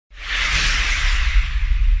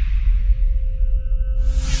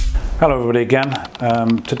Hello everybody again.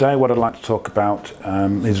 Today what I'd like to talk about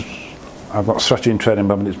is I've got a strategy and trading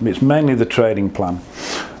plan, but it's mainly the trading plan.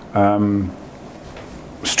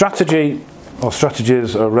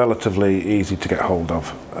 Strategies are relatively easy to get hold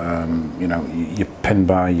of. You know, your pin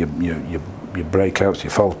buy, your breakouts, your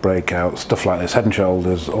false breakouts, stuff like this, head and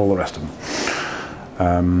shoulders, all the rest of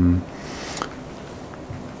them.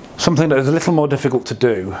 Something that is a little more difficult to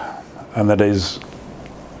do, and that is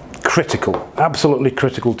critical, absolutely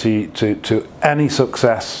critical to any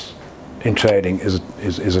success in trading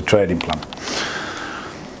is a trading plan.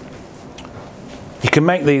 You can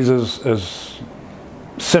make these as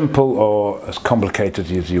simple or as complicated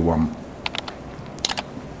as you want,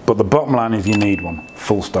 but the bottom line is you need one,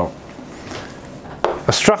 full stop.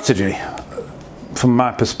 A strategy, from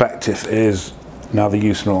my perspective, is neither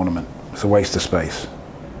use nor ornament. It's a waste of space.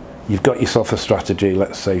 You've got yourself a strategy,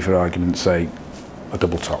 let's say for argument's sake, a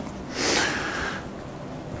double top.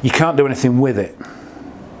 You can't do anything with it.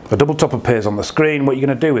 A double top appears on the screen. What are you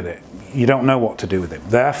going to do with it? You don't know what to do with it.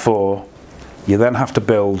 Therefore, you then have to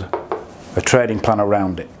build a trading plan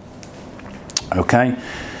around it. Okay?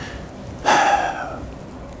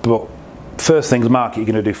 But first things, market, you're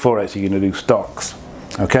going to do forex, you're going to do stocks.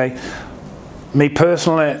 Okay? Me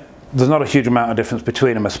personally, there's not a huge amount of difference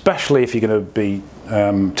between them, especially if you're going to be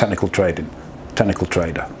technical trader.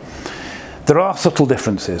 There are subtle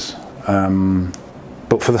differences,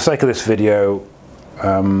 but for the sake of this video,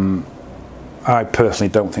 I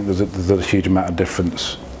personally don't think there's a huge amount of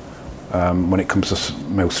difference when it comes to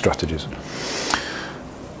most strategies.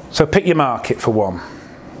 So pick your market for one.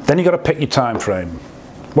 Then you've got to pick your time frame.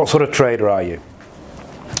 What sort of trader are you?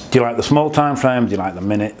 Do you like the small time frames? Do you like the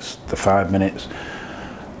minutes, the 5 minutes?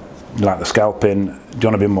 Do you like the scalping? Do you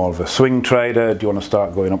want to be more of a swing trader? Do you want to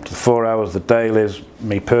start going up to the 4 hours, the dailies?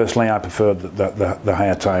 Me personally, I prefer the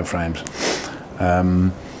higher time frames.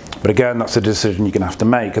 But again, that's a decision you're going to have to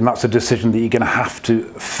make, and that's a decision that you're going to have to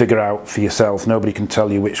figure out for yourself. Nobody can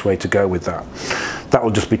tell you which way to go with that. That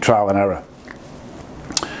will just be trial and error.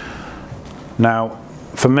 Now,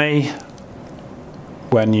 for me,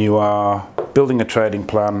 when you are building a trading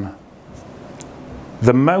plan,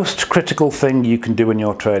 the most critical thing you can do in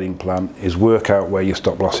your trading plan is work out where your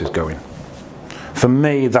stop loss is going. For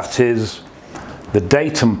me, that is the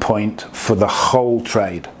datum point for the whole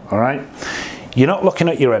trade, all right? You're not looking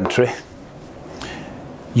at your entry.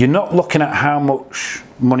 You're not looking at how much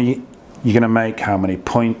money you're going to make, how many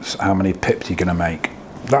points, how many pips you're going to make.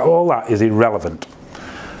 All that is irrelevant.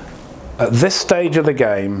 At this stage of the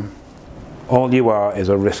game, all you are is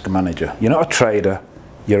a risk manager. You're not a trader,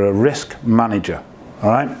 you're a risk manager. All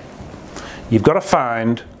right, you've got to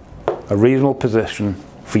find a reasonable position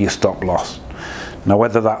for your stop loss. Now,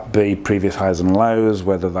 whether that be previous highs and lows,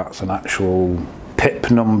 whether that's an actual pip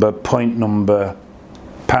number, point number,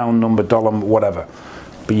 pound number, dollar, whatever,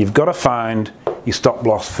 but you've got to find your stop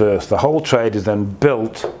loss first. The whole trade is then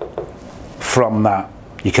built from that.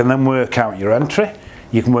 You can then work out your entry,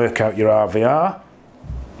 you can work out your RVR.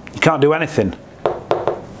 You can't do anything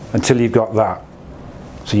until you've got that.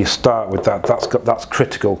 So you start with that. That's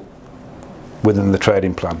critical within the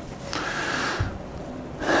trading plan.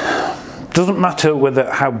 Doesn't matter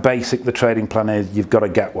how basic the trading plan is, you've got to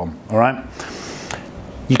get one, all right?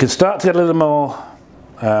 You can start to get a little more,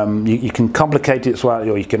 you can complicate it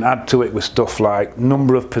slightly, or you can add to it with stuff like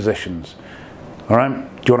number of positions, all right?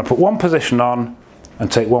 Do you want to put one position on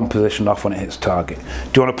and take one position off when it hits target?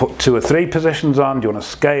 Do you want to put 2 or 3 positions on? Do you want to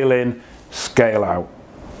scale in, scale out?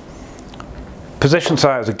 Position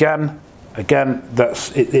size, again,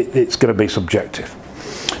 it's going to be subjective.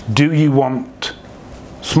 Do you want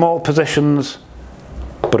small positions,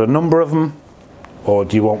 but a number of them? Or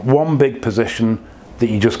do you want one big position that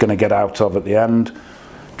you're just going to get out of at the end?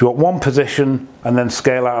 Do you want one position and then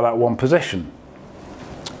scale out of that one position?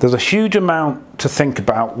 There's a huge amount to think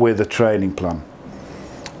about with a trading plan.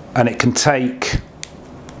 And it can take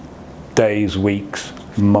days, weeks,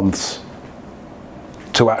 months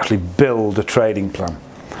to actually build a trading plan.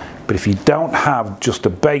 But if you don't have just a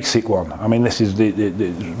basic one, I mean, this is the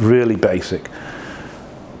really basic,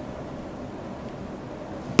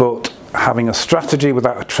 but having a strategy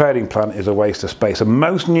without a trading plan is a waste of space. And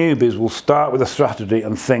most newbies will start with a strategy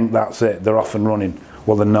and think that's it, they're off and running.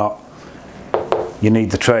 Well, they're not. You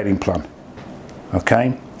need the trading plan.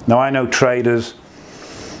 Okay? Now, I know traders,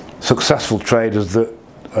 successful traders, that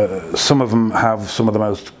some of them have some of the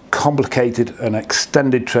most complicated and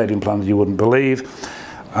extended trading plans you wouldn't believe,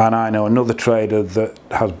 and I know another trader that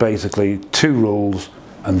has basically 2 rules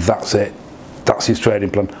and that's it. That's his trading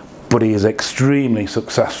plan, but he is extremely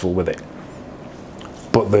successful with it.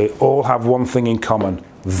 But they all have one thing in common,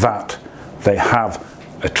 that they have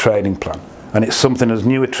a trading plan. And it's something as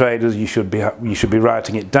newer traders you should be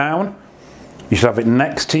writing it down. You should have it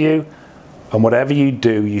next to you, and whatever you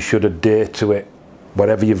do, you should adhere to it,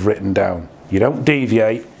 whatever you've written down. You don't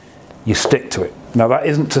deviate, you stick to it. Now that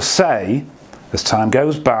isn't to say, as time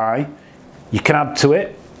goes by, you can add to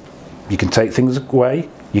it, you can take things away,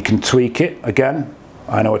 you can tweak it. Again,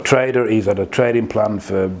 I know a trader, he's had a trading plan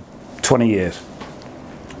for 20 years,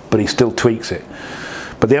 but he still tweaks it.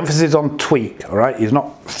 But the emphasis is on tweak, all right? He's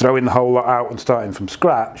not throwing the whole lot out and starting from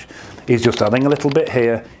scratch. He's just adding a little bit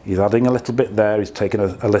here, he's adding a little bit there, he's taking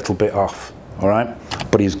a little bit off, all right?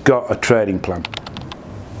 But he's got a trading plan.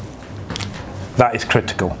 That is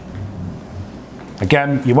critical.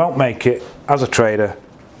 Again, you won't make it as a trader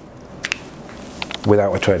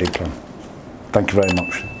without a trading plan. Thank you very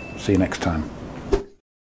much. See you next time.